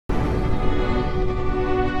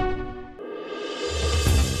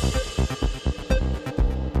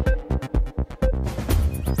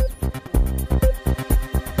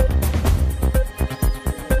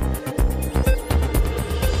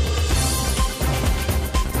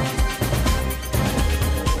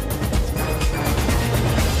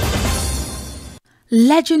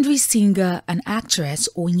Legendary singer and actress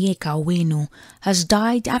Onyeka Onwenu has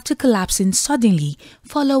died after collapsing suddenly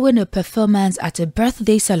following a performance at a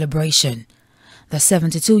birthday celebration. The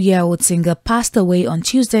 72-year-old singer passed away on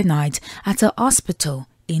Tuesday night at a hospital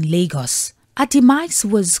in Lagos. Her demise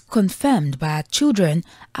was confirmed by her children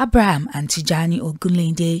Abraham and Tijani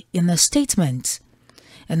Ogunlende in a statement.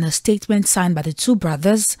 In a statement signed by the two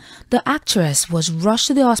brothers, the actress was rushed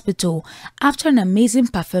to the hospital after an amazing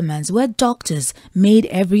performance where doctors made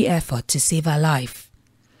every effort to save her life.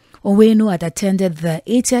 Onwenu had attended the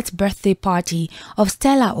 80th birthday party of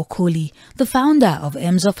Stella Okoli, the founder of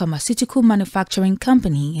Emzo Pharmaceutical Manufacturing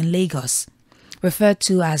Company in Lagos. Referred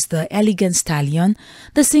to as the Elegant Stallion,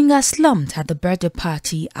 the singer slumped at the birthday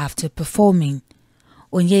party after performing.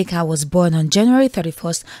 Onyeka was born on January 31,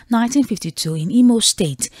 1952 in Imo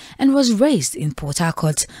State and was raised in Port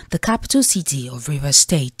Harcourt, the capital city of Rivers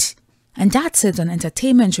State. And that's it on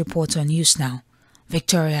Entertainment Report on News Now.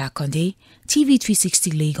 Victoria Akonde, TV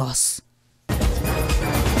 360 Lagos.